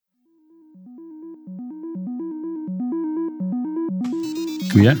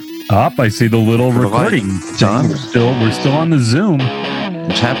Yeah. Up, I see the little recording. It's on. We're still on the Zoom.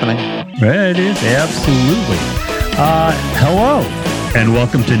 It's happening. It is, absolutely. Hello, and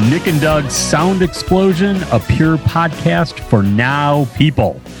welcome to Nick and Doug's Sound Explosion, a pure podcast for now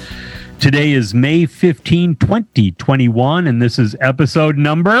people. Today is May 15, 2021, and this is episode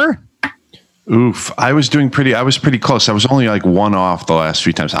number... Oof. I was pretty close. I was only like one off the last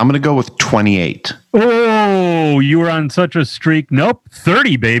few times. I'm going to go with 28. Oh, you were on such a streak. Nope,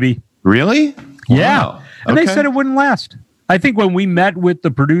 30, baby. Really? Yeah. Wow. And Okay. they said it wouldn't last. I think when we met with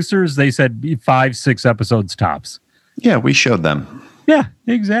the producers, they said 5-6 episodes tops. Yeah, we showed them. Yeah,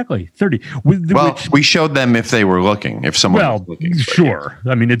 exactly. 30. We showed them if they were looking, if someone was looking. Sure.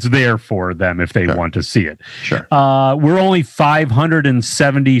 I mean, it's there for them if they want to see it. Sure. We're only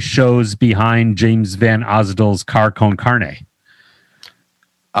 570 shows behind James Van Osdale's Car Con Carne.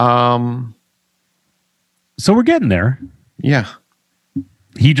 So we're getting there. Yeah.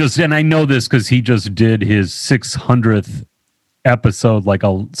 And I know this because he just did his 600th episode, like a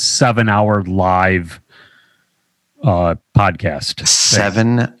 7-hour live podcast.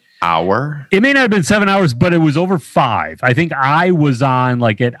 7 hour? It may not have been 7 hours, but it was over 5. I think I was on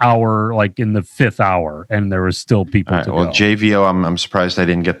like in the 5th hour, and there was still people to Well, go. JVO, I'm surprised I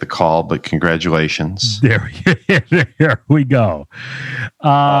didn't get the call, but congratulations. There we go.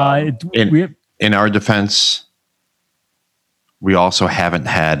 In our defense, we also haven't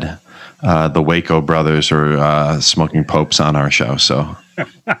had the Waco brothers or Smoking Popes on our show, so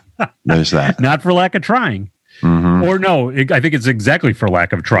there's that. Not for lack of trying. Mm-hmm. Or no, I think it's exactly for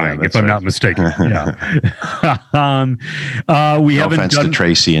lack of trying, if I'm not mistaken. Yeah. We No haven't offense done to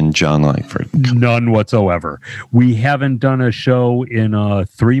Tracy and John Langford. none whatsoever. We haven't done a show in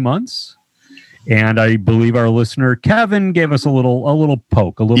 3 months. And I believe our listener Kevin gave us a little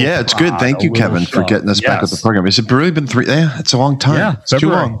poke, Yeah, it's good. Thank you, Kevin, for getting us back with the program. Has it really been 3? Yeah, it's a long time. Yeah, it's too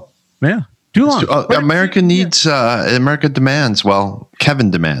February. long. Yeah, too long. America needs. America demands. Well, Kevin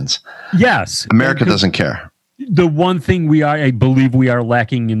demands. Yes, America doesn't care. The one thing I believe we are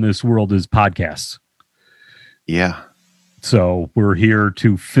lacking in this world is podcasts. Yeah. So we're here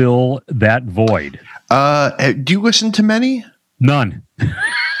to fill that void. Do you listen to many? None.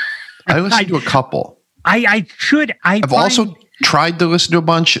 I listen to a couple. I've also tried to listen to a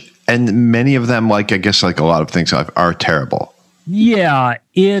bunch, and many of them, I guess a lot of things are terrible. Yeah,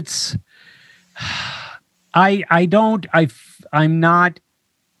 it's. I'm not.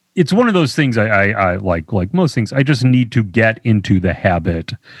 It's one of those things I like most things. I just need to get into the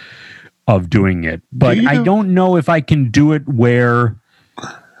habit of doing it. But I don't know if I can do it where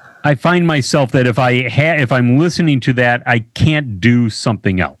I find myself that if I'm listening to that, I can't do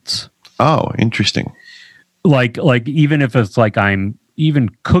something else. Oh, interesting. Like even if it's like I'm even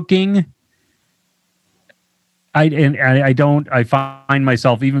cooking, I find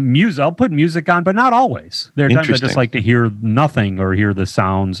myself even music. I'll put music on, but not always. There are times I just like to hear nothing or hear the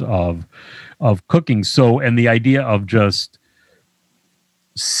sounds of cooking. So, and the idea of just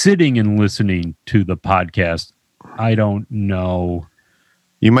sitting and listening to the podcast, I don't know.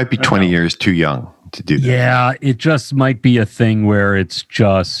 You might be 20 years too young to do that. Yeah, it just might be a thing where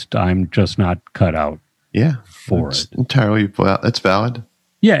I'm just not cut out. Yeah, for it's it. Entirely, that's valid.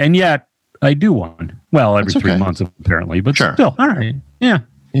 Yeah, and yet I do one. Well, every 3 months apparently, but still, all right. Yeah.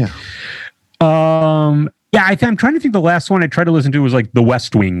 Yeah. I'm trying to think. The last one I tried to listen to was like the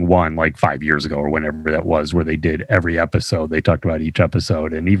West Wing one, like 5 years ago or whenever that was, where they did every episode. They talked about each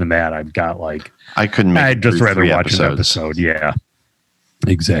episode, and even that I've got I couldn't make. I'd just rather watch an episode. Yeah.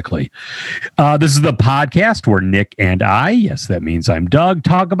 Exactly. This is the podcast where Nick and I, yes, that means I'm Doug,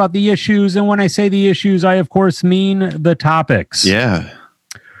 talk about the issues. And when I say the issues, I, of course, mean the topics. Yeah.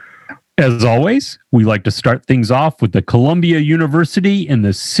 As always, we like to start things off with the Columbia University in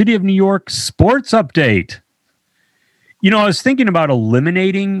the City of New York sports update. I was thinking about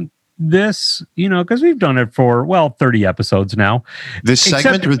eliminating this, because we've done it for 30 episodes now. This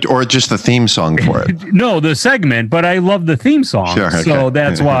segment or just the theme song for it? No, the segment, but I love the theme song. Sure, okay. So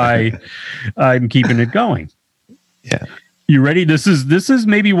that's why I'm keeping it going. Yeah. You ready? This is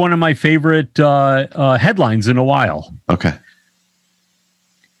maybe one of my favorite headlines in a while. Okay.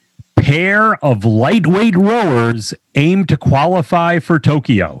 Pair of lightweight rowers aim to qualify for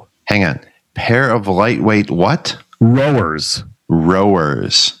Tokyo. Hang on. Pair of lightweight what? Rowers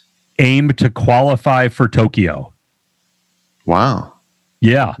aim to qualify for Tokyo. Wow.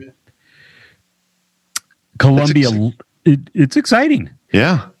 Yeah. Columbia, it's exciting.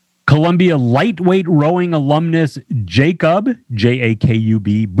 Yeah. Columbia lightweight rowing alumnus Jakub,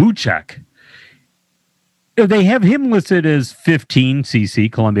 Jakub Buchek. They have him listed as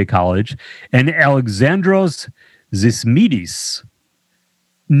 15cc, Columbia College, and Alexandros Zismidis,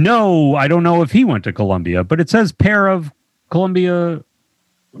 No, I don't know if he went to Columbia, but it says pair of Columbia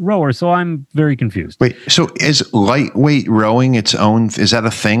rower, so I'm very confused. Wait, so is lightweight rowing its own? Is that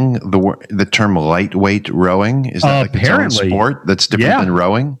a thing? The term lightweight rowing, is that like its own sport that's different than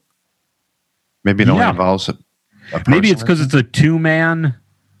rowing? Maybe it only involves a person. Maybe it's because it's a 2-man.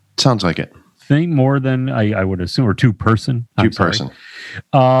 Sounds like it. Thing more than I would assume, or 2-person. Two-person.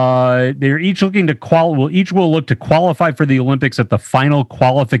 They're each looking to each will look to qualify for the Olympics at the final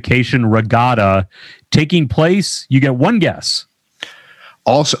qualification regatta taking place. You get one guess.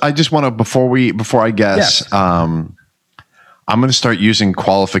 Also, I just want to before I guess, yes. I'm going to start using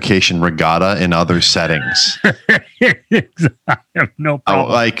qualification regatta in other settings. I have no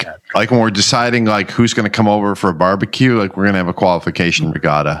problem. Like when we're deciding like who's going to come over for a barbecue, like we're going to have a qualification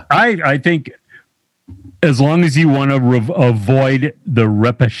regatta. I think as long as you want to avoid the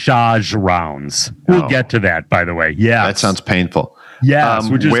repechage rounds, we'll get to that. By the way, yeah, that sounds painful. Yes,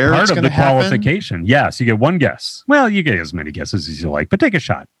 which is part of the qualification. Yes, you get one guess. Well, you get as many guesses as you like, but take a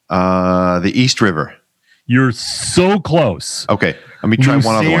shot. The East River. You're so close. Okay, let me try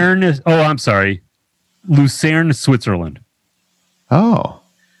one other one. I'm sorry. Lucerne, Switzerland. Oh.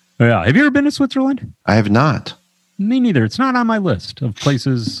 Yeah. Have you ever been to Switzerland? I have not. Me neither. It's not on my list of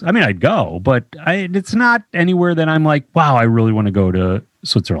places. I mean, I'd go, but it's not anywhere that I'm like, wow, I really want to go to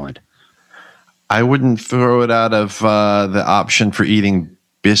Switzerland. I wouldn't throw it out of the option for eating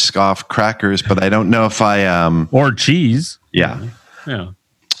Biscoff crackers, but I don't know if I... or cheese. Yeah. Yeah.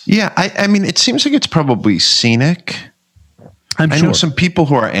 Yeah, I mean, it seems like it's probably scenic. I know some people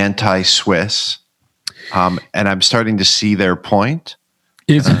who are anti-Swiss, and I'm starting to see their point.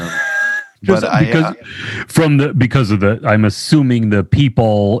 Because of the, I'm assuming the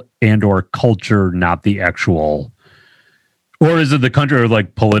people and or culture, not the actual, or is it the country or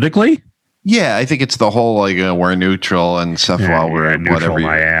like politically? Yeah, I think it's the whole like we're neutral and stuff while we're whatever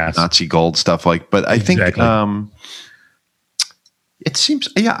my ass. Nazi gold stuff like. But I think it seems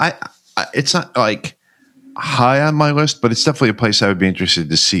I it's not like high on my list, but it's definitely a place I would be interested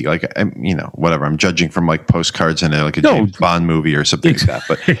to see. Like whatever. I'm judging from like postcards in like a James Bond movie or something like that.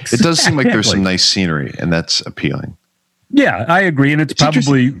 But it does seem like there's some nice scenery, and that's appealing. Yeah, I agree, and it's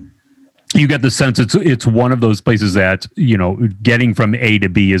probably. You get the sense it's one of those places that, getting from A to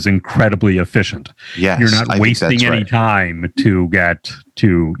B is incredibly efficient. Yes, you're not wasting any time to get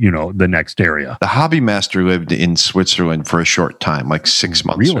to, the next area. The hobby master lived in Switzerland for a short time, like 6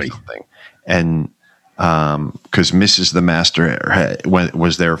 months or something. And because Mrs. the Master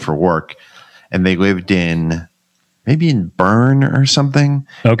was there for work, and they lived maybe in Bern or something.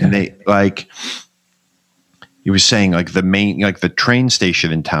 Okay. And they he was saying like the main, like the train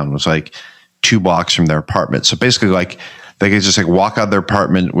station in town was like 2 blocks from their apartment. So basically like they could just like walk out of their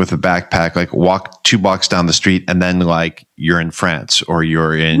apartment with a backpack, like walk 2 blocks down the street, and then like you're in France or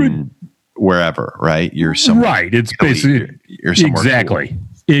you're in wherever, right? You're somewhere. Right. It's basically you're somewhere exactly. Cool.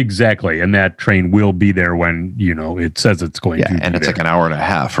 Exactly. And that train will be there when, it says it's going to. Yeah. And it's like an hour and a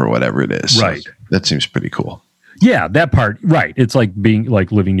half or whatever it is. Right. So that seems pretty cool. Yeah, that part, right. It's like being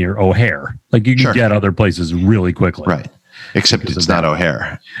like living near O'Hare. Like you can get other places really quickly. Right. Except it's not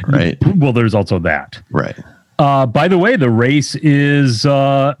O'Hare, right? Well, there's also that. Right. By the way, the race is,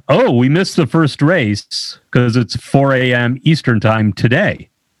 we missed the first race because it's 4 a.m. Eastern time today.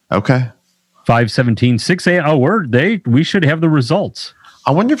 Okay. 5:17, 6 a.m. Oh, we should have the results.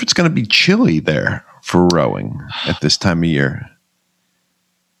 I wonder if it's going to be chilly there for rowing at this time of year.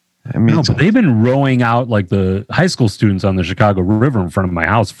 I mean, no, but they've been rowing out like the high school students on the Chicago River in front of my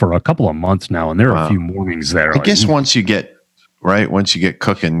house for a couple of months now, and there are a few mornings there. I guess once you get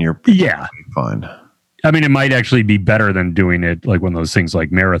cooking, you're fine. I mean, it might actually be better than doing it like one of those things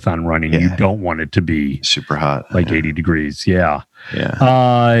like marathon running. You don't want it to be super hot, like 80 degrees. Yeah.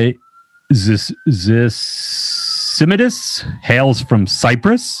 Yeah. Zisimidis hails from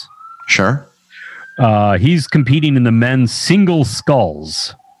Cyprus. Sure. He's competing in the men's single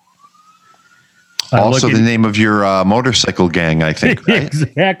sculls. Also the name of your motorcycle gang, I think. Right?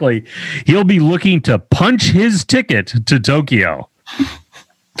 Exactly. He'll be looking to punch his ticket to Tokyo.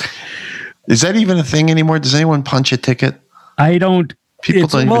 Is that even a thing anymore? Does anyone punch a ticket? I don't. People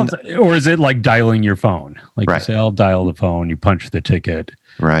don't even. Or is it like dialing your phone? Like you say, I'll dial the phone, you punch the ticket.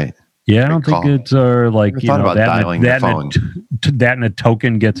 Right. Yeah, I don't think it's like, that and a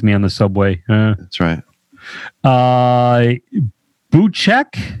token gets me on the subway. That's right.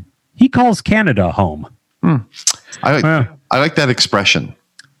 Buchek. He calls Canada home. I like that expression.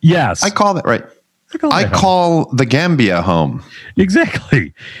 Yes. I call that right. I call the Gambia home.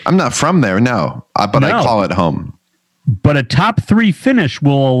 Exactly. I'm not from there, no. But I call it home. But a top 3 finish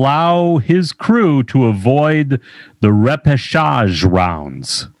will allow his crew to avoid the repechage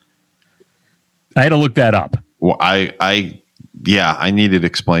rounds. I had to look that up. Well, I need it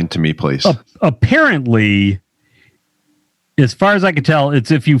explained to me, please. Apparently, as far as I can tell,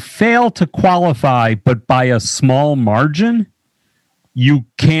 it's if you fail to qualify, but by a small margin, you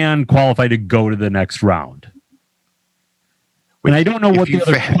can qualify to go to the next round. And I don't know what the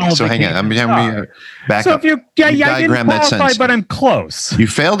other qualifications So hang on, I'm back so up. if you, I didn't qualify, but I'm close. You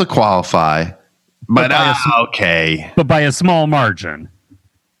failed to qualify, but okay. But by a small margin.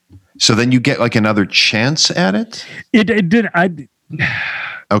 So then you get like another chance at it? It did.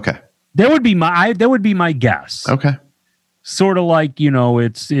 Okay. That would be my guess. Okay. Sort of like,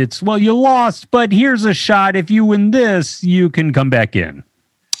 it's well, you lost, but here's a shot. If you win this, you can come back in.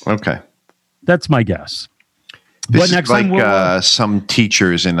 Okay. That's my guess. This but next is like time some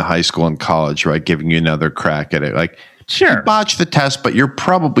teachers in high school and college, right? Giving you another crack at it. Like, sure, you botched the test, but you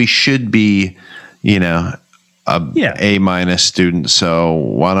probably should be, A- student. So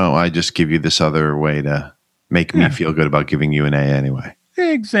why don't I just give you this other way to make me feel good about giving you an A anyway?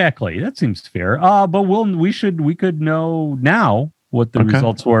 Exactly. That seems fair. But we could know now what the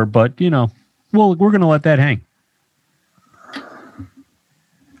results were, but we're going to let that hang.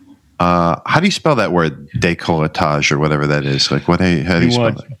 How do you spell that word? Décolletage or whatever that is. Like how do you spell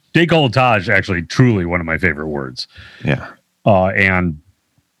it? Décolletage, actually, truly one of my favorite words. Yeah. And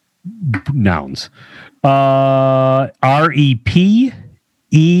nouns. Repechage.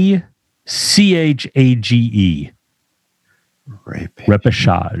 Repechage.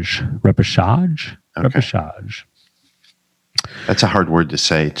 Repechage? Okay. Repechage. That's a hard word to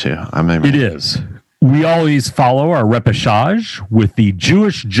say, too. It is. We always follow our repechage with the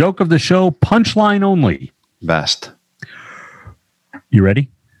Jewish joke of the show, punchline only. Best. You ready?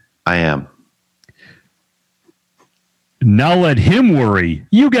 I am. Now let him worry.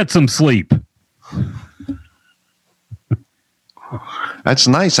 You get some sleep. That's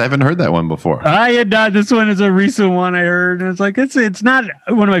nice. I haven't heard that one before. I had not. This one is a recent one I heard. And it's like, it's not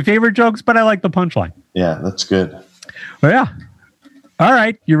one of my favorite jokes, but I like the punchline. Yeah, that's good. Well, yeah. All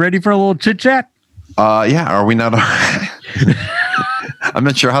right. You ready for a little chit chat? Yeah. Are we not? I'm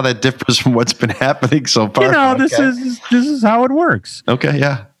not sure how that differs from what's been happening so far. This is how it works. Okay.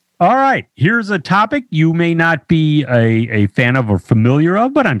 Yeah. All right. Here's a topic you may not be a fan of or familiar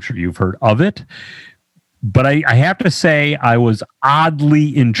of, but I'm sure you've heard of it. But I have to say, I was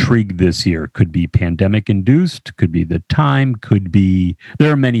oddly intrigued this year. Could be pandemic induced, could be the time,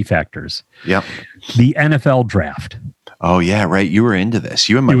 there are many factors. Yep. The NFL draft. Oh, yeah, right. You were into this.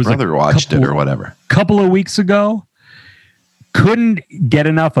 You and my brother watched it or whatever. Couple of weeks ago, couldn't get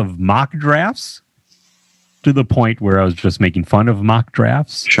enough of mock drafts to the point where I was just making fun of mock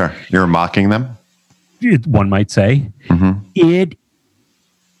drafts. Sure. You're mocking them? One might say. Mm-hmm.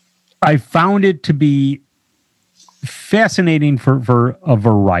 I found it to be fascinating for a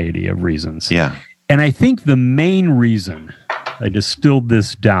variety of reasons. Yeah. And I think the main reason I distilled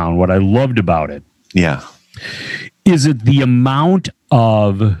this down, what I loved about it, is it the amount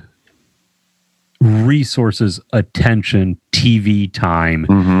of resources, attention, TV time,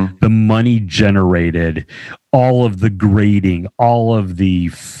 the money generated, all of the grading, all of the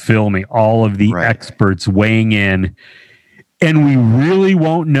filming, all of the experts weighing in, and we really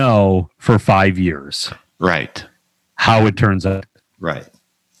won't know for 5 years. Right. How it turns out. Right.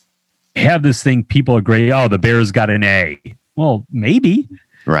 Have this thing, people agree, the Bears got an A. Well, maybe.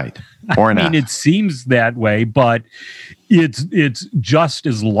 Right. Or not. I mean, it seems that way, but it's just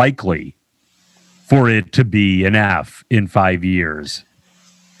as likely for it to be an F in 5 years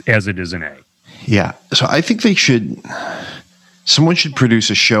as it is an A. Yeah. So I think someone should produce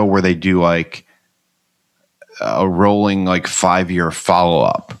a show where they do like a rolling 5-year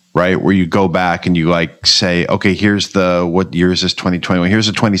follow-up, right? Where you go back and you say, okay, here's what year is this, 2021? Here's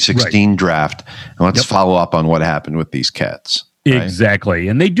the 2016 draft, and let's follow up on what happened with these cats. Right? Exactly.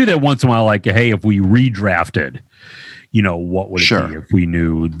 And they do that once in a while, hey, if we redrafted, what would it be if we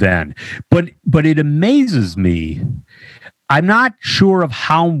knew then? But it amazes me. I'm not sure of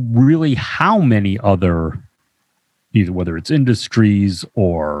how many other, either whether it's industries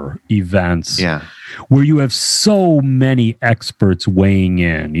or events, where you have so many experts weighing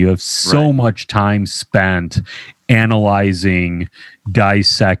in. You have so much time spent analyzing,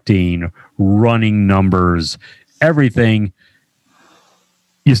 dissecting, running numbers, everything.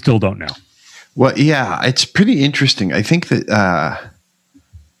 You still don't know. Well, yeah, it's pretty interesting. I think that I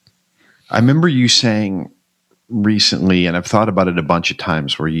remember you saying recently, and I've thought about it a bunch of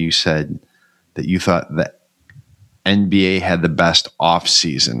times, where you said that you thought that NBA had the best off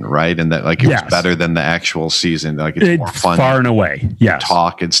season, right? And that like it was better than the actual season. Like it's more fun, far and away. Yes,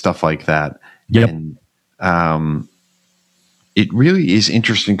 talk and stuff like that. Yep. And it really is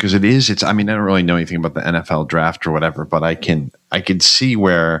interesting because it's. I mean, I don't really know anything about the NFL draft or whatever, but I can see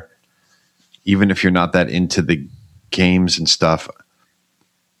where even if you're not that into the games and stuff,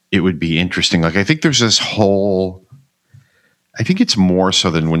 it would be interesting. Like I think there's this whole. I think it's more so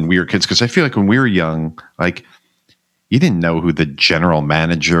than when we were kids because I feel like when we were young, like. You didn't know who the general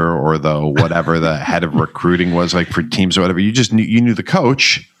manager or the whatever the head of recruiting was like for teams or whatever. You just knew the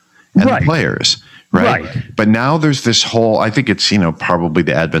coach and the players, right? But now there's this whole. I think it's probably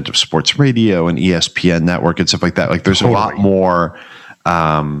the advent of sports radio and ESPN network and stuff like that. Like there's a lot more,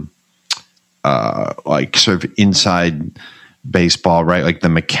 like sort of inside baseball, right? Like the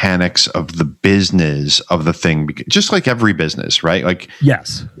mechanics of the business of the thing, just like every business, right? Like,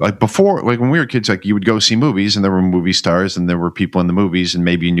 yes, like before, like when we were kids, like you would go see movies and there were movie stars and there were people in the movies and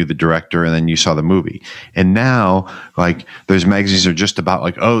maybe you knew the director and then you saw the movie. And now like there's magazines that are just about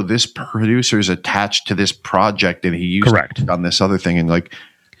like, oh, this producer is attached to this project and he used it on this other thing. And like,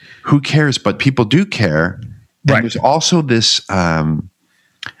 who cares? But people do care. And there's also this, I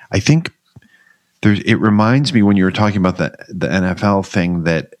think, it reminds me when you were talking about the NFL thing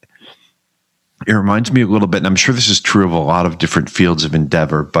that it reminds me a little bit, and I'm sure this is true of a lot of different fields of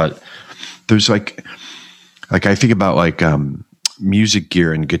endeavor, but there's like I think about like music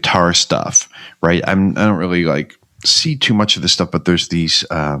gear and guitar stuff, right? I don't really like see too much of this stuff, but there's these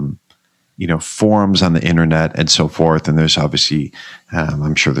forums on the internet and so forth, and there's obviously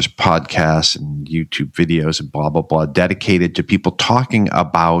I'm sure there's podcasts and YouTube videos and blah blah blah dedicated to people talking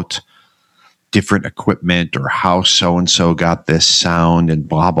about different equipment or how so-and-so got this sound and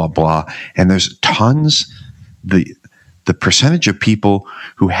blah, blah, blah. And there's tons, the percentage of people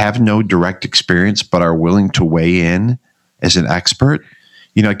who have no direct experience but are willing to weigh in as an expert.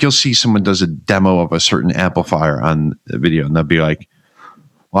 Like you'll see someone does a demo of a certain amplifier on the video and they'll be like,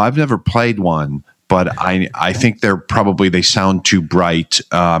 well, I've never played one, but I think they sound too bright,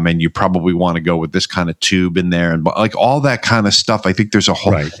 and you probably want to go with this kind of tube in there, and like all that kind of stuff. I think there's a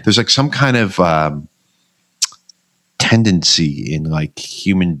whole there's like some kind of tendency in like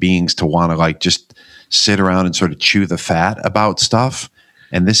human beings to want to like just sit around and sort of chew the fat about stuff,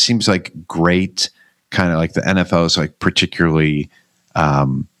 and this seems like great kind of like the NFL is like particularly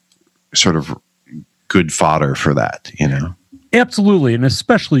sort of good fodder for that, Absolutely, and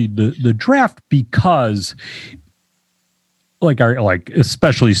especially the draft because,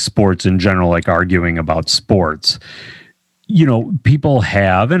 especially sports in general, like arguing about sports, people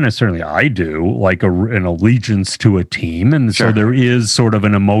have, and certainly I do, like an allegiance to a team, and so there is sort of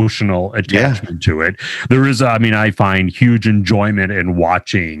an emotional attachment to it. There is, I find huge enjoyment in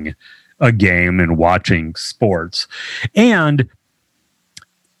watching a game and watching sports, and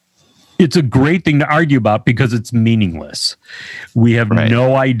it's a great thing to argue about because it's meaningless. We have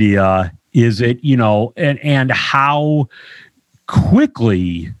no idea, is it, and how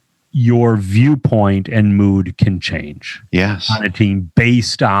quickly your viewpoint and mood can change on a team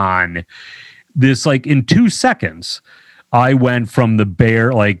based on this. Like in 2 seconds, I went from the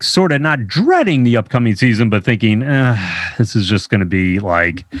Bear, like sort of not dreading the upcoming season, but thinking, this is just going to be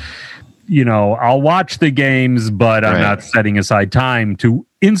like, I'll watch the games, but I'm not setting aside time to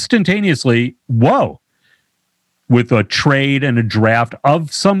instantaneously, with a trade and a draft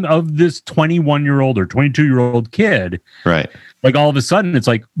of some of this 21-year-old or 22-year-old kid. Right. Like all of a sudden it's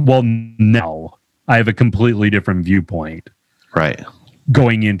like, well, now I have a completely different viewpoint. Right.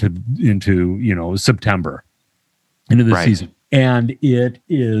 Going into September, into the season. And it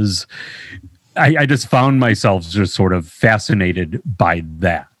is, I just found myself just sort of fascinated by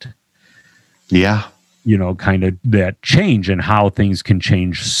that. Yeah. Kind of that change and how things can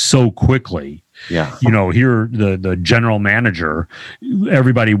change so quickly. Yeah. Here, the general manager,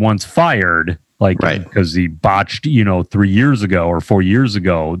 everybody wants fired, because he botched, 3 years ago or 4 years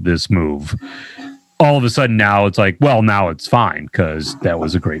ago, this move. All of a sudden now it's like, well, now it's fine because that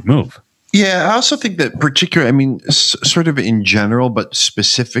was a great move. Yeah. I also think that sort of in general, but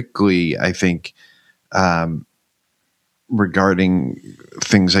specifically, I think, regarding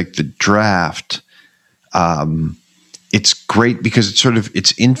things like the draft, it's great because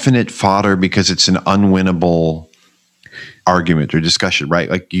it's infinite fodder because it's an unwinnable argument or discussion, right?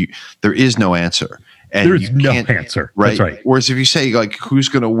 Like there is no answer. And there's no answer. Right. That's right. Whereas if you say like, who's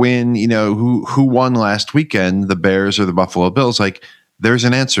going to win, who won last weekend, the Bears or the Buffalo Bills, like there's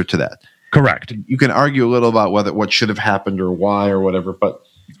an answer to that. Correct. You can argue a little about what should have happened or why or whatever, but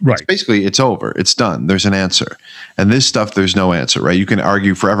basically it's over. It's done. There's an answer. And this stuff, there's no answer, right? You can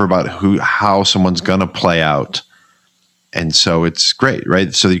argue forever about how someone's going to play out And so it's great,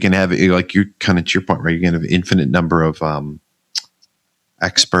 right? So you can have, like, you kind of to your point, right? You can have an infinite number of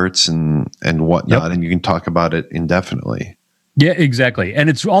experts and whatnot, and you can talk about it indefinitely. Yeah, exactly. And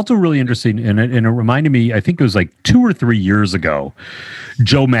it's also really interesting. And it reminded me, I think it was like 2 or 3 years ago,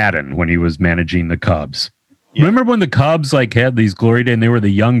 Joe Madden, when he was managing the Cubs. Yeah. Remember when the Cubs like had these glory days and they were the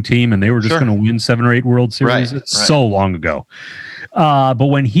young team and they were just going to win 7 or 8 World Series? It's so long ago. But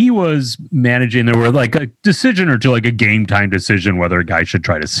when he was managing, there were like a decision or two, like a game time decision, whether a guy should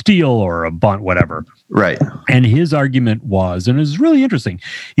try to steal or a bunt, whatever. Right. And his argument was, and it was really interesting.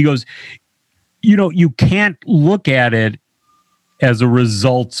 He goes, you can't look at it as a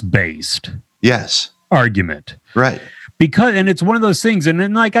results-based argument. Right. Because, and it's one of those things, and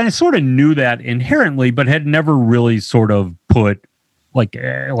then like I sort of knew that inherently, but had never really sort of put like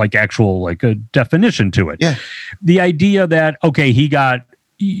actual like a definition to it. Yeah. The idea that, okay, he got,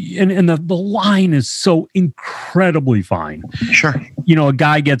 and the line is so incredibly fine. Sure. A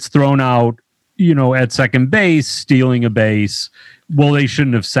guy gets thrown out, at second base, stealing a base. Well, they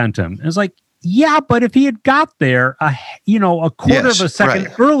shouldn't have sent him. And it's like, yeah, but if he had got there, a quarter of a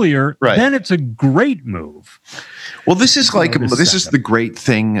second earlier, then it's a great move. Well, this is like, this is the great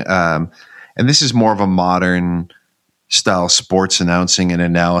thing. And this is more of a modern style sports announcing and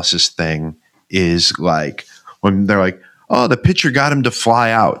analysis thing, is like when they're like, oh, the pitcher got him to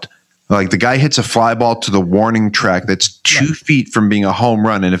fly out. Like the guy hits a fly ball to the warning track that's 2 feet from being a home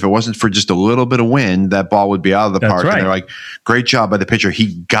run. And if it wasn't for just a little bit of wind, that ball would be out of the park. Right. And they're like, great job by the pitcher.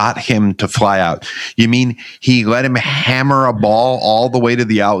 He got him to fly out. You mean he let him hammer a ball all the way to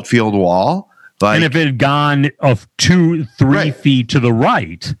the outfield wall? Like, and if it had gone of 2-3 feet to the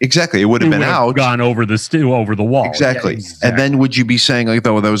right, exactly, it would have been out, gone over over the wall. Exactly. And then would you be saying like,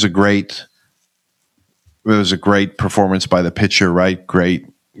 though, that was a great performance by the pitcher, right? Great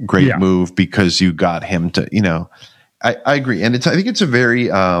move because you got him to, I agree. And I think it's a very,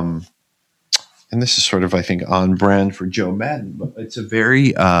 and this is sort of, I think, on brand for Joe Madden, but it's a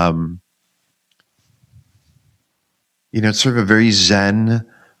very, it's sort of a very Zen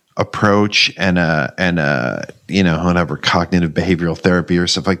approach and whatever, cognitive behavioral therapy or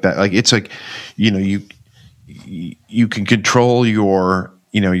stuff like that. Like, it's like, you can control your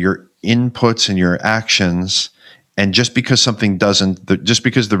inputs and your actions. And just because something just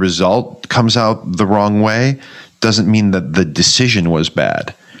because the result comes out the wrong way doesn't mean that the decision was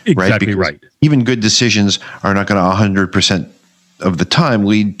bad. Exactly right. Even good decisions are not going to 100% of the time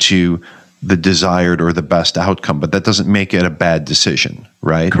lead to the desired or the best outcome, but that doesn't make it a bad decision,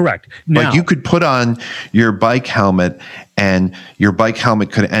 right? Correct. Now, like you could put on your bike helmet and your bike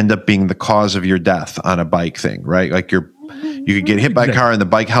helmet could end up being the cause of your death on a bike thing, right? Like you could get hit by a car and the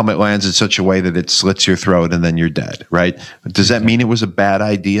bike helmet lands in such a way that it slits your throat and then you're dead, right? Does that mean it was a bad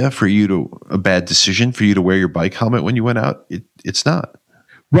idea a bad decision for you to wear your bike helmet when you went out? It's not.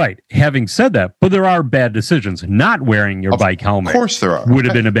 Right. Having said that, but there are bad decisions. Not wearing your bike helmet, of course there are, would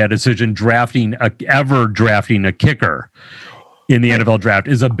have been a bad decision. Drafting a kicker in the NFL draft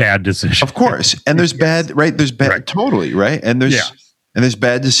is a bad decision. Of course. And there's bad, right? There's bad, totally, right? And there's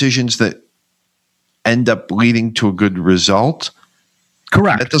bad decisions that end up leading to a good result.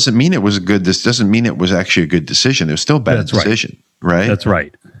 Correct. That doesn't mean it was this doesn't mean it was actually a good decision. It was still a bad decision, right? That's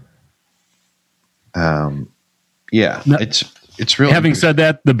right. It's really. Having said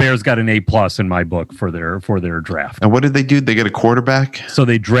that, the Bears got an A+ in my book for their draft. And what did they do? They get a quarterback? So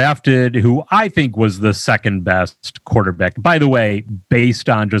they drafted who I think was the second best quarterback. By the way, based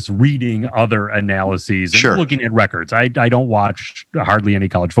on just reading other analyses and looking at records. I don't watch hardly any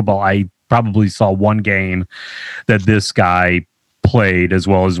college football. I probably saw one game that this guy played, as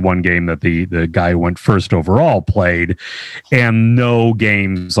well as one game that the guy who went first overall played, and no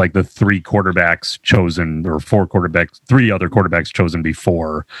games like the three other quarterbacks chosen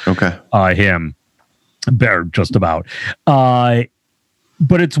before him. Just about. But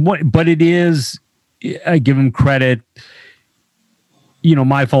it is, I give him credit.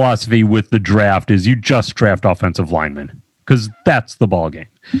 My philosophy with the draft is you just draft offensive linemen because that's the ball game.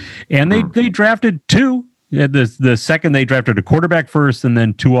 And they drafted two. The second they drafted a quarterback first and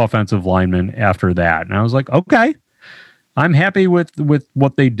then two offensive linemen after that. And I was like, okay, I'm happy with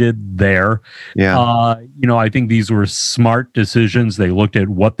what they did there. Yeah. I think these were smart decisions. They looked at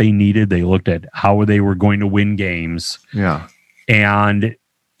what they needed. They looked at how they were going to win games. Yeah. And,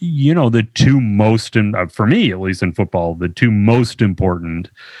 the two most, for me, at least in football, the two most important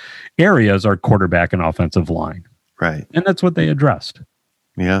areas are quarterback and offensive line. Right. And that's what they addressed.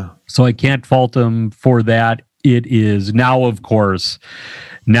 Yeah. So I can't fault them for that. It is now, of course,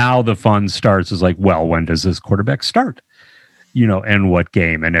 the fun starts is like, well, when does this quarterback start? And what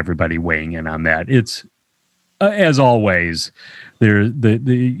game, and everybody weighing in on that. as always,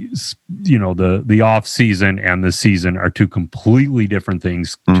 the off season and the season are two completely different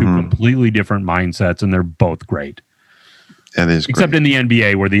things, two completely different mindsets, and they're both great. It is, except great. in the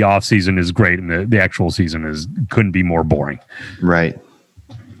NBA where the off season is great and the actual season couldn't be more boring. Right.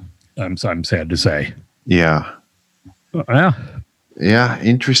 I'm sad to say. Yeah. Yeah. Yeah.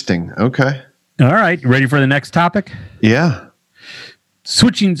 Interesting. Okay. All right. Ready for the next topic? Yeah.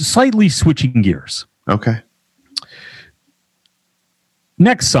 Slightly switching gears. Okay.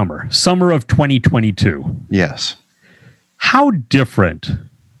 Next summer of 2022. Yes. How different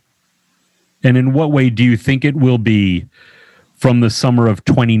and in what way do you think it will be from the summer of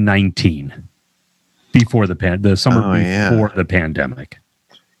 2019 before the pandemic?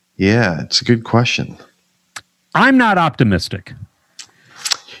 Yeah, it's a good question. I'm not optimistic.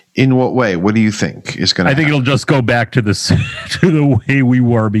 In what way? What do you think is going to happen? I think it'll just go back to the way we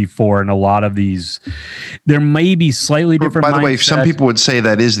were before. And a lot of these, there may be slightly different. By the way, some people would say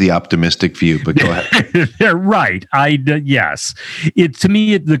that is the optimistic view, but go ahead. They're right. Yes. To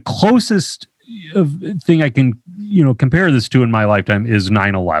me, the closest thing I can, compare this to in my lifetime is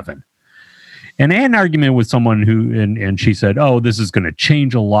 9/11. And I had an argument with someone and she said, oh, this is going to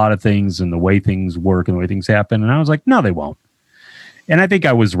change a lot of things and the way things work and the way things happen. And I was like, no, they won't. And I think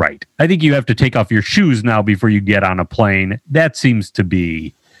I was right. I think you have to take off your shoes now before you get on a plane. That seems to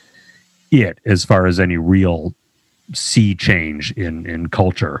be it as far as any real sea change in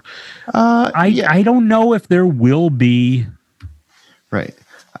culture. I don't know if there will be. Right.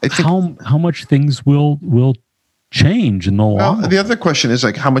 I think how much things will change in the long. The other question is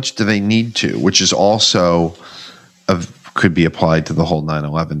like, how much do they need to? Which is also could be applied to the whole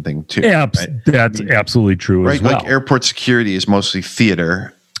 9/11 thing too. Yeah, right? That's absolutely true. Right, as well. Like airport security is mostly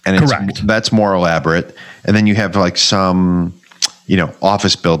theater, and correct. That's more elaborate. And then you have like some,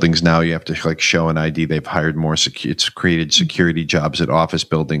 office buildings now. You have to like show an ID. They've hired more. It's created security jobs at office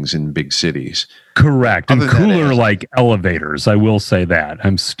buildings in big cities. Correct, and cooler like elevators. I will say that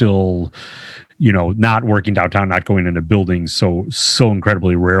I'm still. Not working downtown, not going into buildings so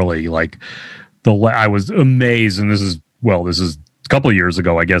incredibly rarely. Like I was amazed, and this is a couple of years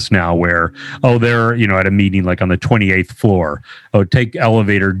ago, I guess now, where they're at a meeting like on the 28th floor. Take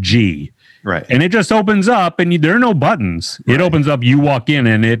elevator G, right, and it just opens up, and there are no buttons. Right. It opens up, you walk in,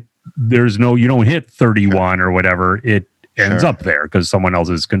 and you don't hit 31 or whatever. It ends up there because someone else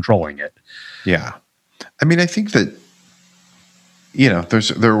is controlling it. Yeah, I mean, I think that.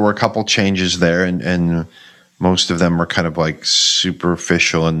 There were a couple changes there, and most of them were kind of like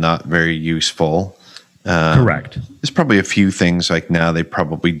superficial and not very useful. Correct. There's probably a few things like now they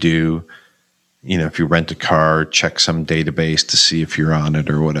probably do, if you rent a car, check some database to see if you're on it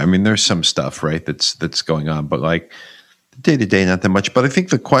or what. I mean, there's some stuff, right, that's going on, but like day to day, not that much. But I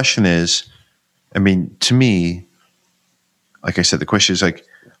think the question is, I mean, to me, like I said, the question is like,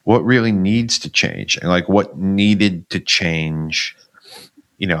 what really needs to change, and like what needed to change.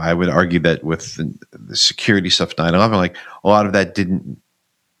 I would argue that with the security stuff, 9/11, like a lot of that didn't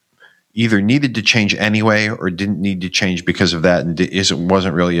either needed to change anyway, or didn't need to change because of that, and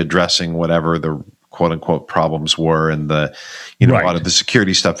wasn't really addressing whatever the quote unquote problems were, and the right. A lot of the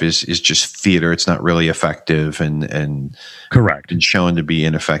security stuff is just theater. It's not really effective, and correct, been shown to be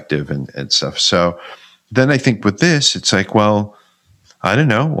ineffective and stuff. So then I think with this, it's like, well, I don't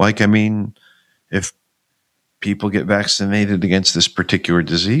know. Like, I mean, if people get vaccinated against this particular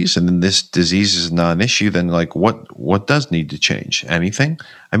disease, and then this disease is not an issue, then like what does need to change? Anything?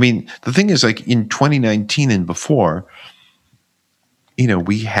 I mean, the thing is, like in 2019 and before,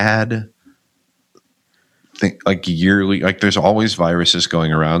 we had like yearly, like there's always viruses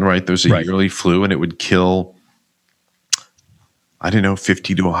going around, right? There's a yearly flu, and it would kill, I don't know,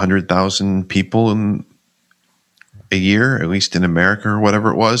 50 to 100,000 people in a year, at least in America or whatever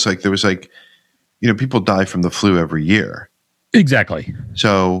it was. Like there was like, people die from the flu every year. Exactly.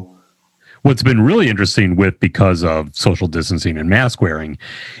 So what's been really interesting because of social distancing and mask wearing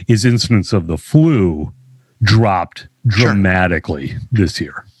is incidence of the flu dropped dramatically this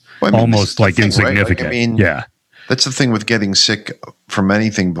year. Well, almost like insignificant. Right? Like, I mean, yeah. That's the thing with getting sick from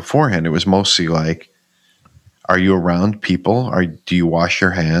anything beforehand. It was mostly like, are you around people? Do you wash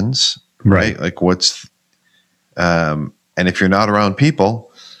your hands? Right. Like and if you're not around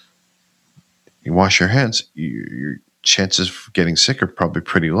people, you wash your hands, your chances of getting sick are probably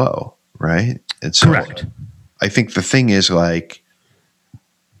pretty low, right? And so correct. I think the thing is like,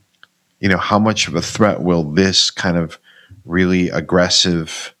 how much of a threat will this kind of really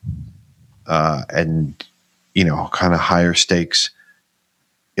aggressive and, kind of higher stakes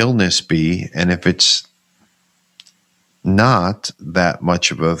illness be? And if it's not that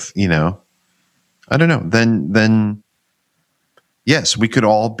much of a I don't know. Then yes, we could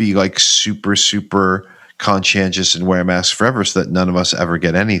all be like super, super conscientious and wear masks forever so that none of us ever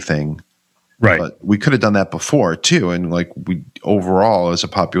get anything. Right. But we could have done that before too. And like we overall as a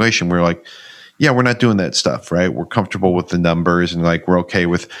population, we're like, yeah, we're not doing that stuff, right? We're comfortable with the numbers and like we're okay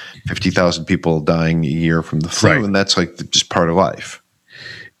with 50,000 people dying a year from the flu. Right. And that's like just part of life.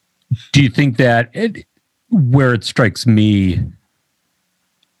 Do you think that where it strikes me,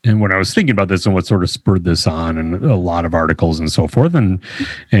 and when I was thinking about this and what sort of spurred this on, and a lot of articles and so forth, and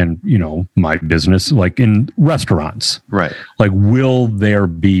you know, my business, like in restaurants, right? Like, will there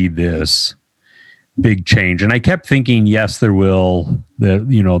be this big change? And I kept thinking, yes, there will.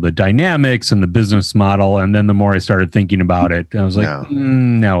 The dynamics and the business model, and then the more I started thinking about it, I was like,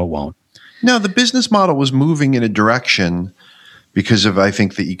 no, it won't. No, the business model was moving in a direction because of, I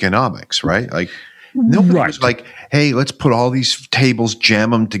think, the economics, right? Like. Nobody was like, hey, let's put all these tables,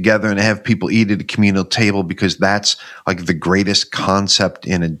 jam them together and have people eat at a communal table because that's like the greatest concept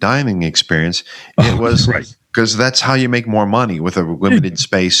in a dining experience. It was because that's how you make more money with a limited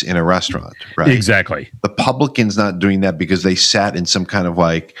space in a restaurant, right? Exactly. The publican's not doing that because they sat in some kind of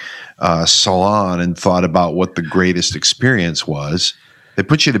like salon and thought about what the greatest experience was. They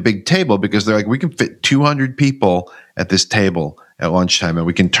put you at a big table because they're like, we can fit 200 people at this table at lunchtime and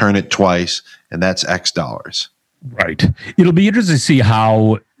we can turn it twice and that's X dollars. Right. It'll be interesting to see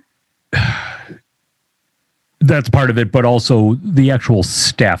how that's part of it, but also the actual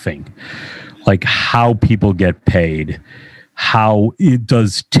staffing, like how people get paid, how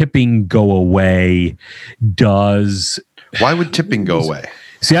does tipping go away? Why would tipping go away?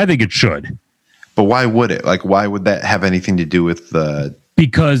 See, I think it should. But why would it? Like, why would that have anything to do with the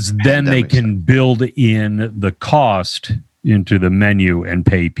Because then they can build in the cost into the menu and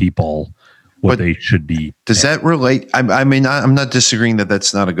pay people what they should be. Does that relate? I mean, I'm not disagreeing that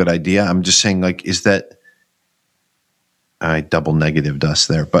that's not a good idea. I'm just saying, like, is that I double negatived us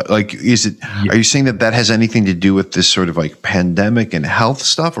there, but like, is it? Yeah. Are you saying that has anything to do with this sort of like pandemic and health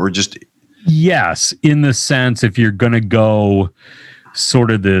stuff, or just? Yes, in the sense, if you're going to go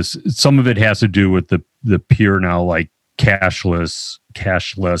sort of this, some of it has to do with the pure now like cashless,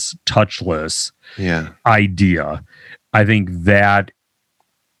 touchless idea. I think that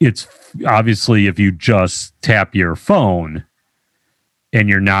it's obviously if you just tap your phone and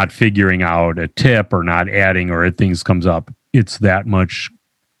you're not figuring out a tip or not adding or things comes up, it's that much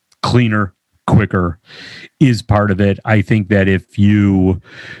cleaner, quicker is part of it. I think that if you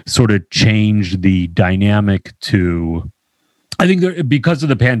sort of change the dynamic to, I think because of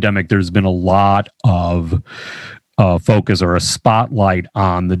the pandemic, there's been a lot of focus or a spotlight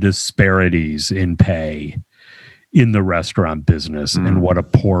on the disparities in pay in the restaurant business and what a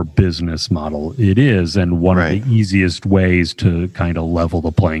poor business model it is. And one of the easiest ways to kind of level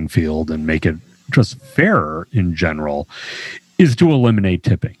the playing field and make it just fairer in general is to eliminate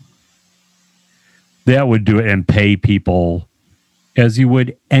tipping. That would do it and pay people as you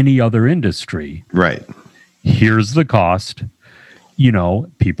would any other industry. Right. Here's the cost. You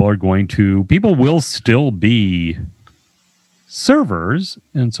know, people will still be servers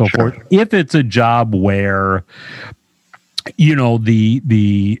and so forth. If it's a job where, you know,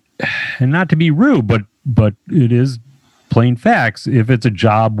 the and not to be rude, but it is plain facts. If it's a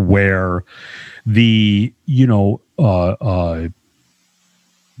job where the, you know,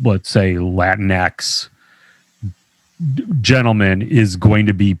 let's say Latinx gentleman is going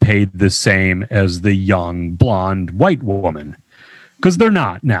to be paid the same as the young blonde white woman, because they're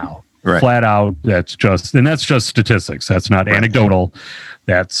not now. Right. Flat out, that's just statistics. That's not anecdotal.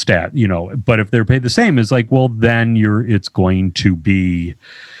 That's stat, you know. But if they're paid the same, it's like, well, then it's going to be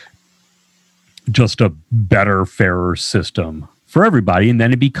just a better, fairer system for everybody, and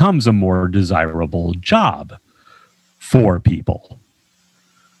then it becomes a more desirable job for people.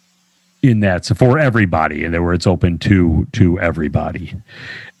 In that, so for everybody, and where it's open to everybody.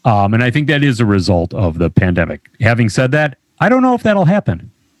 And I think that is a result of the pandemic. Having said that, I don't know if that'll happen.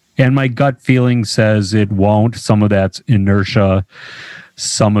 And my gut feeling says it won't. Some of that's inertia.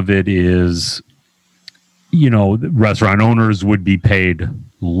 Some of it is, you know, restaurant owners would be paid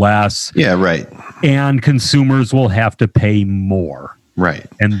less. Yeah, right. And consumers will have to pay more. Right.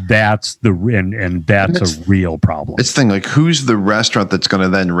 And that's a real problem. It's the thing, like, who's the restaurant that's going to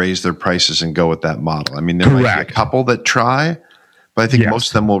then raise their prices and go with that model? I mean, there might be a couple that try, but I think most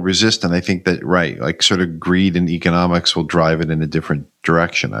of them will resist. And I think that, like sort of greed and economics will drive it in a different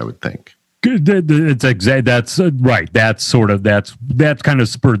direction, I would think. It's exact. That's right. That's kind of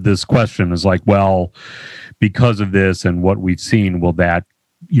spurred this question is like, well, because of this and what we've seen, will that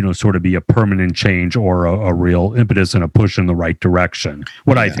sort of be a permanent change or a real impetus and a push in the right direction.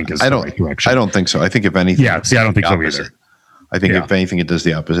 What I think is the right direction. I don't think so. I think if anything, I don't think so either. I think if anything, it does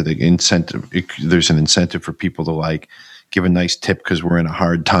the opposite. There's an incentive for people to like give a nice tip because we're in a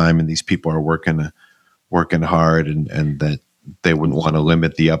hard time and these people are working hard and that they wouldn't want to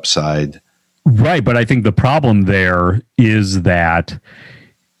limit the upside. Right, but I think the problem there is that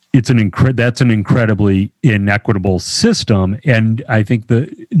that's an incredibly inequitable system, and I think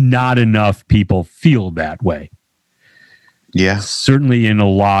that not enough people feel that way. Yeah, certainly in a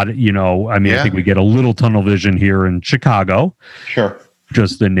lot. I think we get a little tunnel vision here in Chicago. Sure,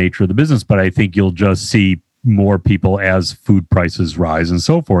 just the nature of the business, but I think you'll just see more people as food prices rise and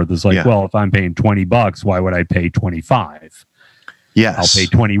so forth. It's like, well, if I'm paying $20, why would I pay 25? Yes, I'll pay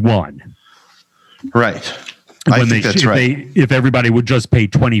 21. Right. I think that's right. If everybody would just pay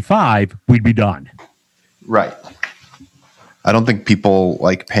 25, we'd be done. Right. I don't think people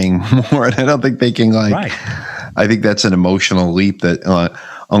like paying more, and I don't think they can like. Right. I think that's an emotional leap that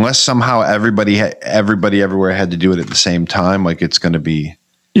unless somehow everybody everywhere had to do it at the same time, like it's going to be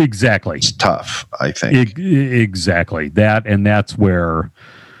exactly. It's tough. I think exactly that, and that's where.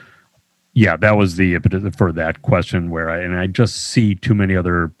 Yeah, that was the impetus for that question. I just see too many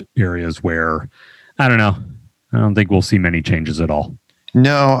other areas where I don't know. I don't think we'll see many changes at all.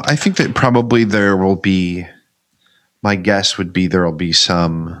 No, I think that probably there will be. My guess would be there will be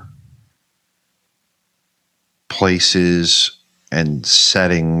some places and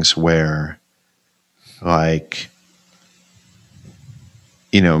settings where, like,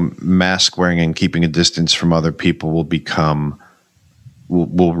 mask wearing and keeping a distance from other people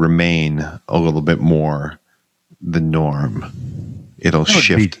will remain a little bit more the norm. It'll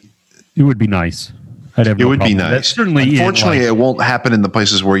shift. It would be nice. I'd have no problem. Be nice. That's certainly, unfortunately, it won't happen in the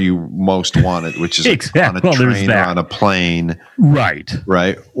places where you most want it, which is on a train or on a plane, right,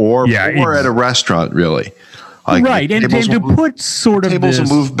 or at a restaurant, really. Like, right, and to put sort of tables will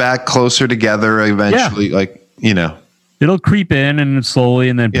move back closer together eventually, It'll creep in and slowly,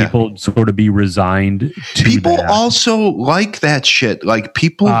 and then people sort of be resigned to people that. Also like that shit. Like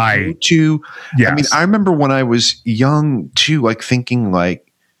people go to. Yes. I mean, I remember when I was young too, like thinking like,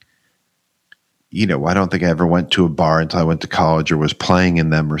 I don't think I ever went to a bar until I went to college or was playing in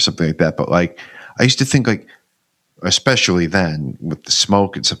them or something like that. But like, I used to think like, especially then with the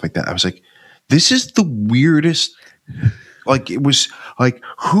smoke and stuff like that, I was like, this is the weirdest. Like it was like,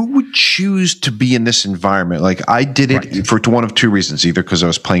 who would choose to be in this environment? Like I did it for one of two reasons, either because I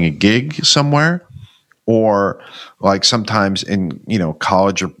was playing a gig somewhere or like sometimes in,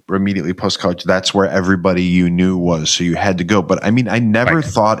 college or immediately post college, that's where everybody you knew was. So you had to go. But I mean, I never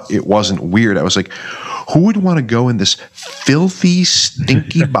thought it wasn't weird. I was like, who would want to go in this filthy,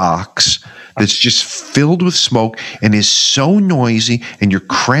 stinky box that's just filled with smoke and is so noisy and you're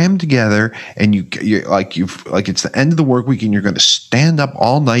crammed together and you're like it's the end of the work week and you're going to stand up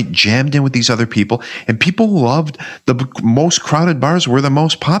all night jammed in with these other people. And people loved the most crowded bars were the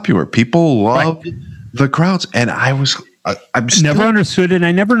most popular. People loved the crowds. And I'm never understood it. And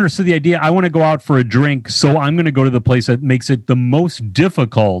I never understood the idea. I want to go out for a drink, so I'm going to go to the place that makes it the most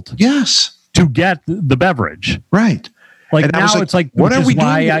difficult. Yes. To get the beverage. Right. Like and now it's like, what are we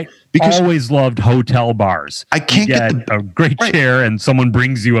doing? Because always loved hotel bars. I can't get a great chair and someone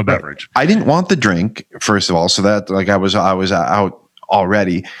brings you a beverage. I didn't want the drink, first of all. So that like I was out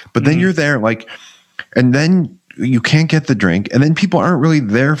already, but then you're there like, and then you can't get the drink. And then people aren't really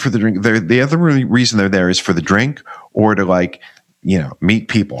there for the drink. The other reason they're there is for the drink or to like, meet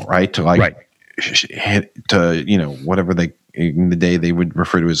people, right? To like hit to, whatever they, in the day they would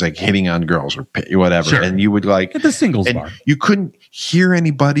refer to as like hitting on girls or whatever. Sure. And you would like at the singles bar. You couldn't hear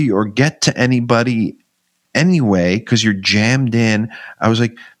anybody or get to anybody anyway because you're jammed in. I was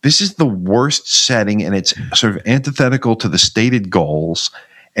like, this is the worst setting and it's sort of antithetical to the stated goals.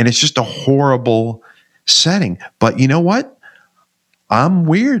 And it's just a horrible setting. But you know what? I'm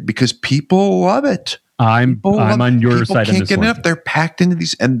weird because people love it. I'm on your side of this get enough. They're packed into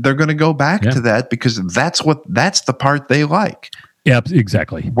these, and they're going to go back to that because that's the part they like. Yeah,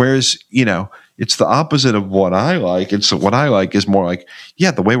 exactly. Whereas, it's the opposite of what I like. It's what I like is more like,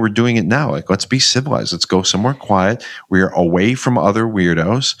 the way we're doing it now. Like, let's be civilized. Let's go somewhere quiet. We're away from other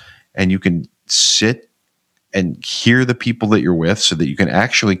weirdos, and you can sit and hear the people that you're with so that you can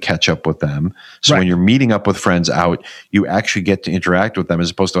actually catch up with them. So when you're meeting up with friends out, you actually get to interact with them as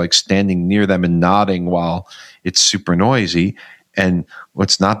opposed to like standing near them and nodding while it's super noisy. And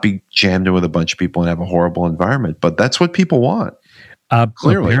let's not be jammed in with a bunch of people and have a horrible environment. But that's what people want.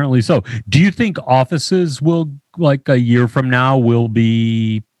 Clearly. Apparently so. Do you think offices will, like a year from now, will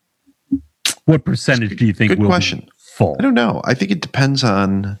be, what percentage do you think will be full? I don't know. I think it depends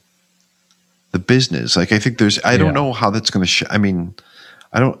on the business. Like I think I don't know how that's going to. I mean,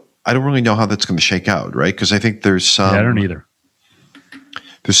 I don't really know how that's going to shake out, right? Because I think there's some. Yeah, I don't either.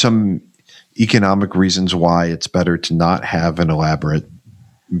 There's some economic reasons why it's better to not have an elaborate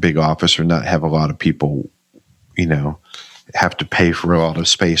big office or not have a lot of people, have to pay for a lot of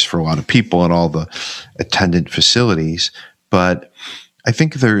space for a lot of people and all the attendant facilities. But I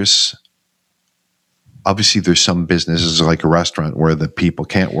think there's some businesses like a restaurant where the people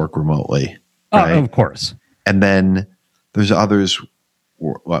can't work remotely. Right? Of course. And then there's others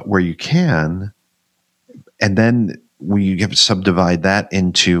where you can, and then we have to subdivide that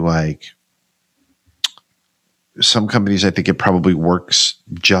into like some companies. I think it probably works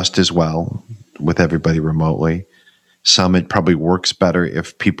just as well with everybody remotely. Some it probably works better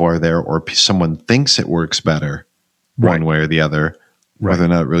if people are there, or someone thinks it works better one way or the other, whether or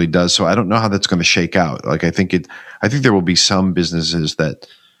not it really does. So I don't know how that's going to shake out. Like I think there will be some businesses that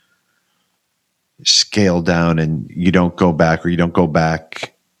scale down and you don't go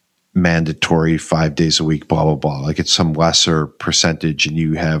back mandatory 5 days a week, blah, blah, blah. Like it's some lesser percentage and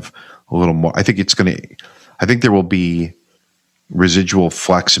you have a little more. I think there will be residual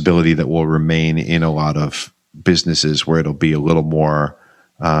flexibility that will remain in a lot of businesses where it'll be a little more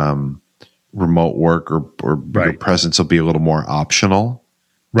remote work or your presence will be a little more optional.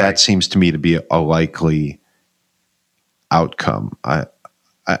 Right. That seems to me to be a likely outcome. I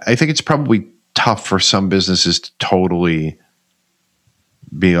think it's probably tough for some businesses to totally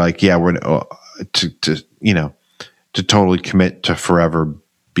be like, yeah, we're to totally commit to forever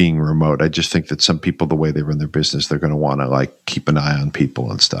being remote. I just think that some people, the way they run their business, they're going to want to like keep an eye on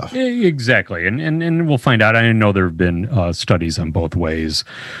people and stuff. Exactly. And we'll find out. I know there have been studies on both ways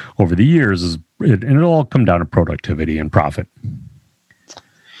over the years, and it'll all come down to productivity and profit.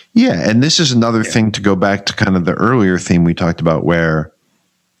 Yeah. And this is another thing to go back to kind of the earlier theme we talked about, where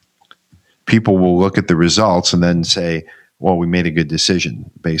people will look at the results and then say, well, we made a good decision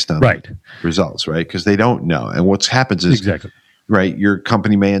based on results, right? Because they don't know. And what happens is, right, your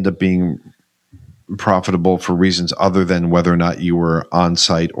company may end up being profitable for reasons other than whether or not you were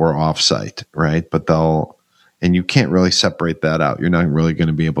on-site or off-site, right? And you can't really separate that out. You're not really going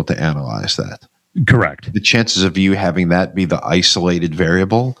to be able to analyze that. Correct. The chances of you having that be the isolated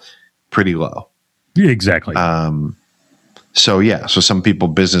variable, pretty low. Exactly. So some people,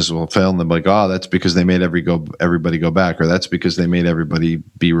 business will fail and they're like, oh, that's because they made everybody go back, or that's because they made everybody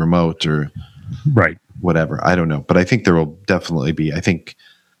be remote, or whatever. I don't know. But I think there will definitely be, I think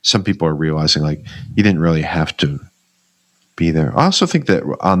some people are realizing like you didn't really have to be there. I also think that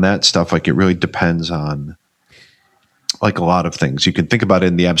on that stuff, like it really depends on like a lot of things. You can think about it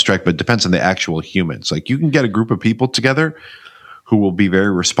in the abstract, but it depends on the actual humans. Like you can get a group of people together who will be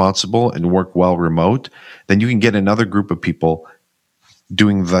very responsible and work well remote. Then you can get another group of people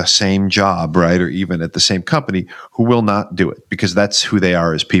doing the same job, right? Or even at the same company who will not do it because that's who they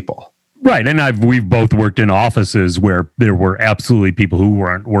are as people. Right. And we've both worked in offices where there were absolutely people who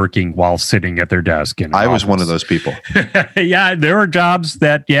weren't working while sitting at their desk. I was one of those people. Yeah, there are jobs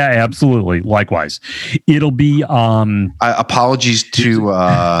that, absolutely. Likewise. It'll be... apologies to...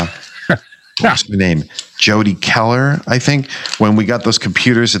 what's her name? Jody Keller, I think, when we got those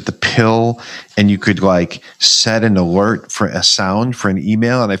computers at the Pill and you could like set an alert for a sound for an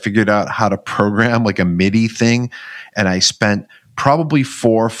email, and I figured out how to program like a MIDI thing, and I spent probably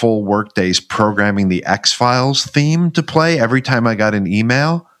 4 full work days programming the X-Files theme to play every time I got an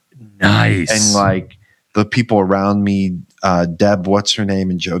email. Nice. And like the people around me, Deb, what's her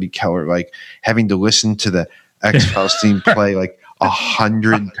name, and Jody Keller, like having to listen to the X-Files theme play like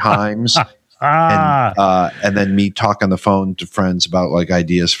 100 times. And then me talk on the phone to friends about like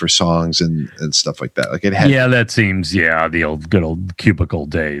ideas for songs and stuff like that. Like it had, that seems, the good old cubicle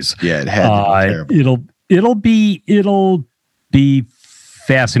days. Yeah, it had to be terrible. It'll be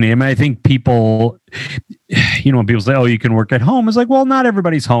fascinating. I mean, I think people, when people say, "Oh, you can work at home," it's like, well, not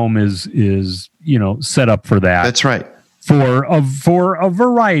everybody's home is set up for that. That's right. For a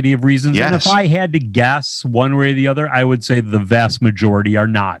variety of reasons. Yes. And if I had to guess one way or the other, I would say the vast majority are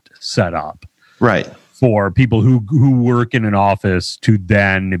not set up. Right. For people who work in an office to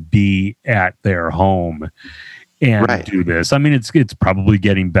then be at their home and do this. I mean, it's probably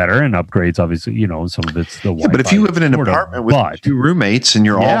getting better and upgrades. Obviously, some of it's the Wi-Fi. Yeah, but if you live in an apartment with 2 roommates and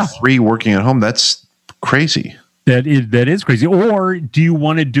you're all 3 working at home, that's crazy. That is crazy. Or do you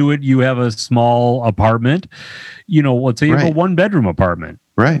want to do it? You have a small apartment, let's say you have a 1-bedroom apartment.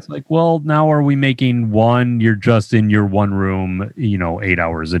 Right. It's like, well, now are we making you're just in your one room, 8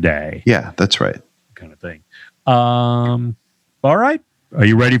 hours a day. Yeah, that's right. Kind of thing. All right. Are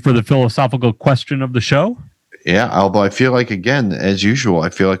you ready for the philosophical question of the show? Yeah, although I feel like, again, as usual, I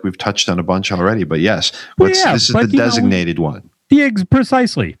feel like we've touched on a bunch already. But yes, this is the designated one.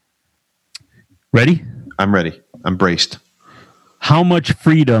 Precisely. Ready? I'm ready. I'm braced. How much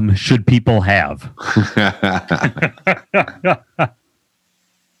freedom should people have?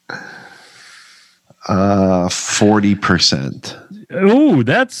 40%. Oh,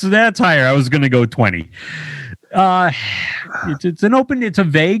 that's higher. I was going to go 20. It's a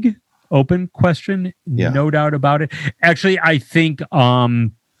vague open question. Yeah. No doubt about it. Actually, I think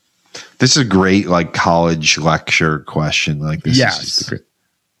this is a great like college lecture question. Like this is great.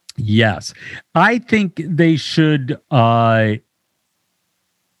 Yes. I think they should my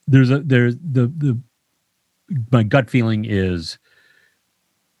gut feeling is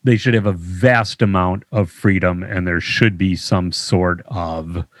they should have a vast amount of freedom, and there should be some sort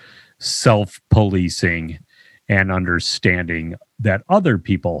of self-policing and understanding that other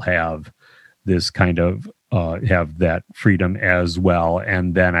people have this kind of have that freedom as well.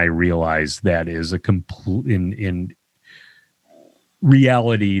 And then I realized that is a complete in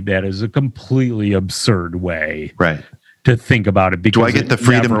reality, that is a completely absurd way, right, to think about it. Because do I get the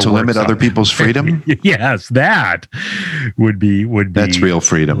freedom to limit other people's freedom? Yes, that would be that's real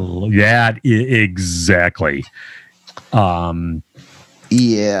freedom. That exactly.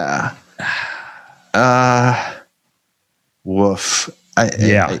 Yeah. Woof.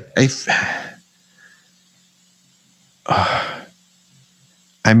 I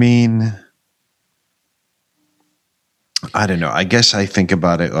mean, I don't know. I guess I think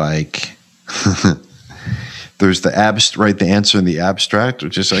about it like there's the answer in the abstract,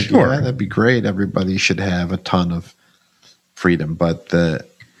 which is like, sure, yeah, that'd be great. Everybody should have a ton of freedom, but the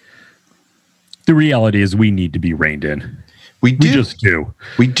reality is we need to be reined in. We just do.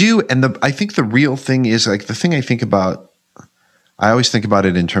 We do, and I think the real thing is like the thing I think about. I always think about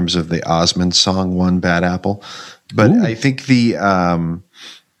it in terms of the Osmond song "One Bad Apple," but ooh. I think the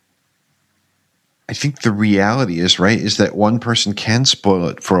reality is is that one person can spoil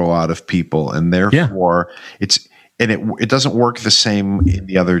it for a lot of people, and therefore it doesn't work the same in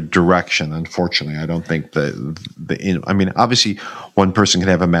the other direction. Unfortunately, I don't think obviously one person can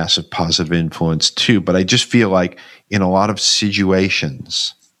have a massive positive influence too, but I just feel like in a lot of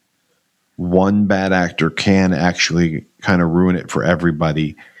situations, one bad actor can actually kind of ruin it for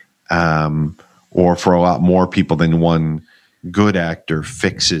everybody, or for a lot more people than one good actor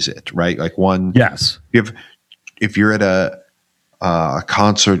fixes it, right? Like one, yes. If you're at a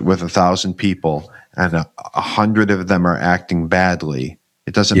concert with 1,000 people and 100 of them are acting badly,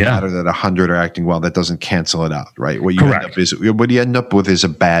 it doesn't matter that 100 are acting well. That doesn't cancel it out, right? What you end up with is a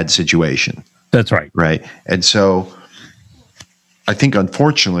bad situation. That's right. Right. And so I think,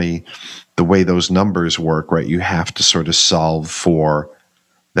 unfortunately, the way those numbers work, right, you have to sort of solve for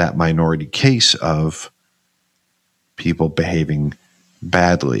that minority case of people behaving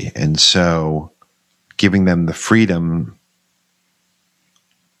badly. And so giving them the freedom,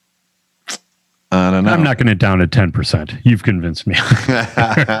 I don't know. I'm knocking it down to 10%. You've convinced me.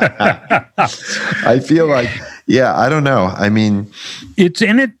 I feel like, I don't know. I mean,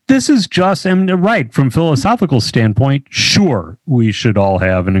 this is just, and right, from philosophical standpoint, sure, we should all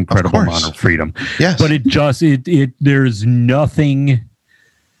have an incredible amount of freedom. Yes. But there's nothing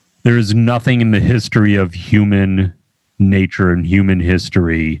in the history of human nature and human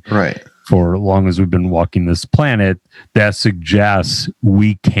history, right, for as long as we've been walking this planet, that suggests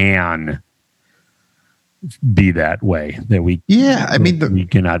we can be that way, that we we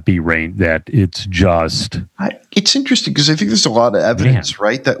cannot be reigned, that it's just it's interesting because I think there's a lot of evidence,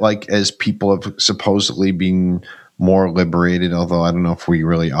 right, that like as people have supposedly been more liberated, although I don't know if we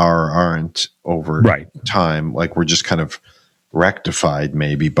really are or aren't over time, like we're just kind of rectified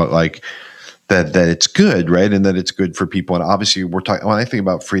maybe, but like that it's good, right, and that it's good for people. And obviously we're talking, when I think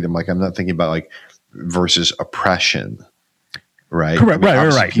about freedom, like I'm not thinking about like versus oppression, right? Correct.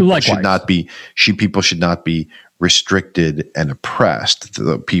 Right. People should not be restricted and oppressed.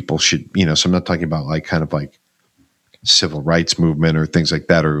 The people should, so I'm not talking about like kind of like civil rights movement or things like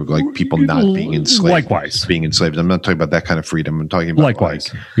that, or like people not being enslaved. Likewise, being enslaved. I'm not talking about that kind of freedom. I'm talking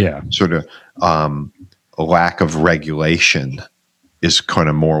about sort of a lack of regulation is kind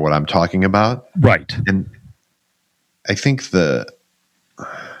of more what I'm talking about. Right. And I think the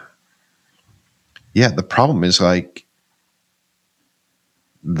problem is like,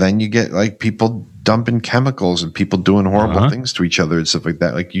 then you get like people dumping chemicals and people doing horrible things to each other and stuff like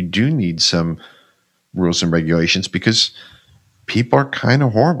that. Like you do need some rules and regulations because people are kind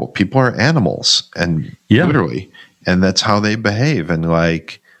of horrible. People are animals, and literally, and that's how they behave. And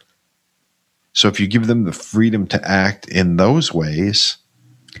like, so if you give them the freedom to act in those ways,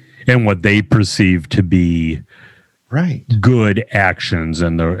 and what they perceive to be Right. good actions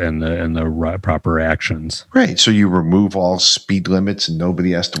and the proper actions. Right. So you remove all speed limits and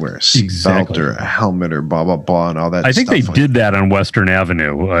nobody has to wear a seatbelt or a helmet or blah, blah, blah, and all that I think stuff. they did that on Western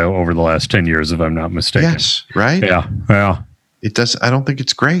Avenue over the last 10 years, if I'm not mistaken. Yes. Right. Yeah. It does. I don't think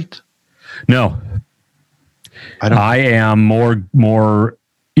it's great. No. I am more,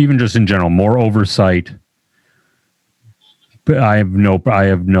 even just in general, more oversight. But I have no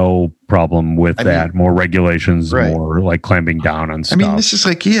problem with that. More regulations, more like clamping down on stuff. I mean, this is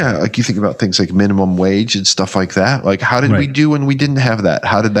like you think about things like minimum wage and stuff like that. Like, how did we do when we didn't have that?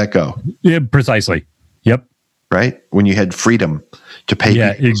 How did that go? Yeah, precisely. Yep. Right? When you had freedom to pay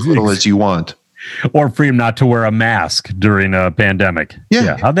as little as you want. Or freedom not to wear a mask during a pandemic.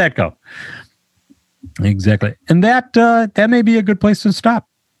 Yeah. How'd that go? Exactly. And that may be a good place to stop.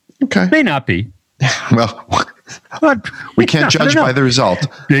 Okay. May not be. Well, but we can't judge by the result.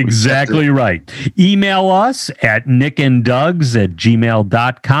 Exactly right. Email us at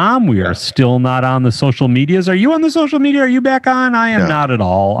nickanddugs@gmail.com. We are still not on the social medias. Are you on the social media? Are you back on? I am not at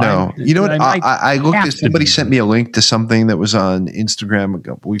all. No. You know what? I looked at somebody sent me a link to something that was on Instagram a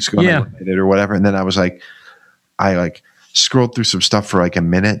couple weeks ago. And I looked at it or whatever. And then I was like, I scrolled through some stuff for like a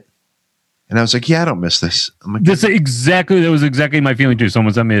minute. And I was like, I don't miss this. I'm like, that was exactly my feeling too.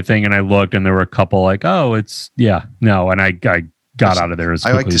 Someone sent me a thing and I looked and there were a couple like, and I got out of there as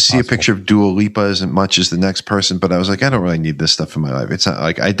quickly I like to see a picture of Dua Lipa as much as the next person, but I was like, I don't really need this stuff in my life. It's not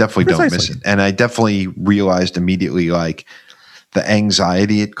like, I definitely don't miss it. And I definitely realized immediately like the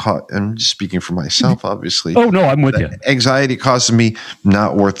anxiety it caused. I'm just speaking for myself, obviously. Oh no, I'm with you. Anxiety causes me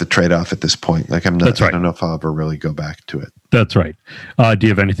not worth the trade-off at this point. Like I don't know if I'll ever really go back to it. That's right. Do you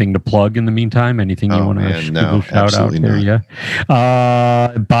have anything to plug in the meantime? Anything you want to shout out there? Yeah.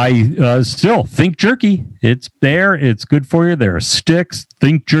 Still Think Jerky. It's there. It's good for you. There are sticks.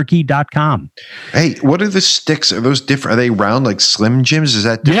 ThinkJerky.com. Hey, what are the sticks? Are those different? Are they round like Slim Jims? Is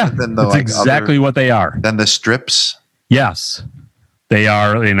that different than the exactly what they are? Than the strips? Yes. They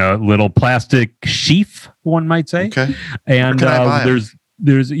are in a little plastic sheath, one might say. Okay. And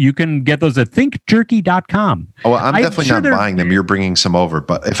you can get those at thinkjerky.com. Oh, well, I'm definitely not buying them. You're bringing some over.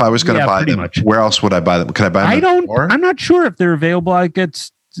 But if I was going to buy them, where else would I buy them? Could I buy them? I'm not sure if they're available. I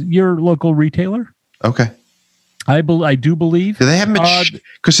guess your local retailer. Okay. I do believe. Do they have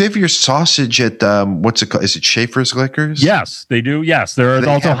because they have your sausage at what's it called? Is it Schaefer's Liquors? Yes, they do. Yes, there is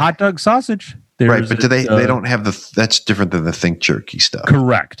also hot dog sausage. Right, but they don't have that's different than the Think Jerky stuff.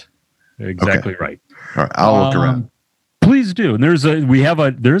 Correct. Exactly right. All right, I'll look around. Please do. And there's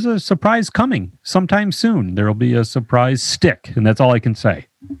a surprise coming sometime soon. There'll be a surprise stick, and that's all I can say.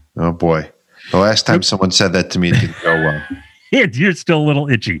 Oh boy. The last time someone said that to me, it didn't go well. You're still a little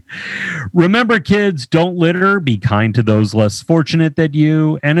itchy. Remember, kids, don't litter. Be kind to those less fortunate than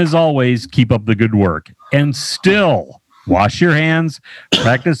you. And as always, keep up the good work. And still, wash your hands,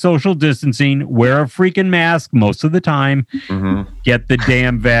 practice social distancing, wear a freaking mask most of the time, get the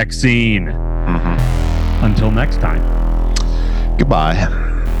damn vaccine. Until next time. Goodbye.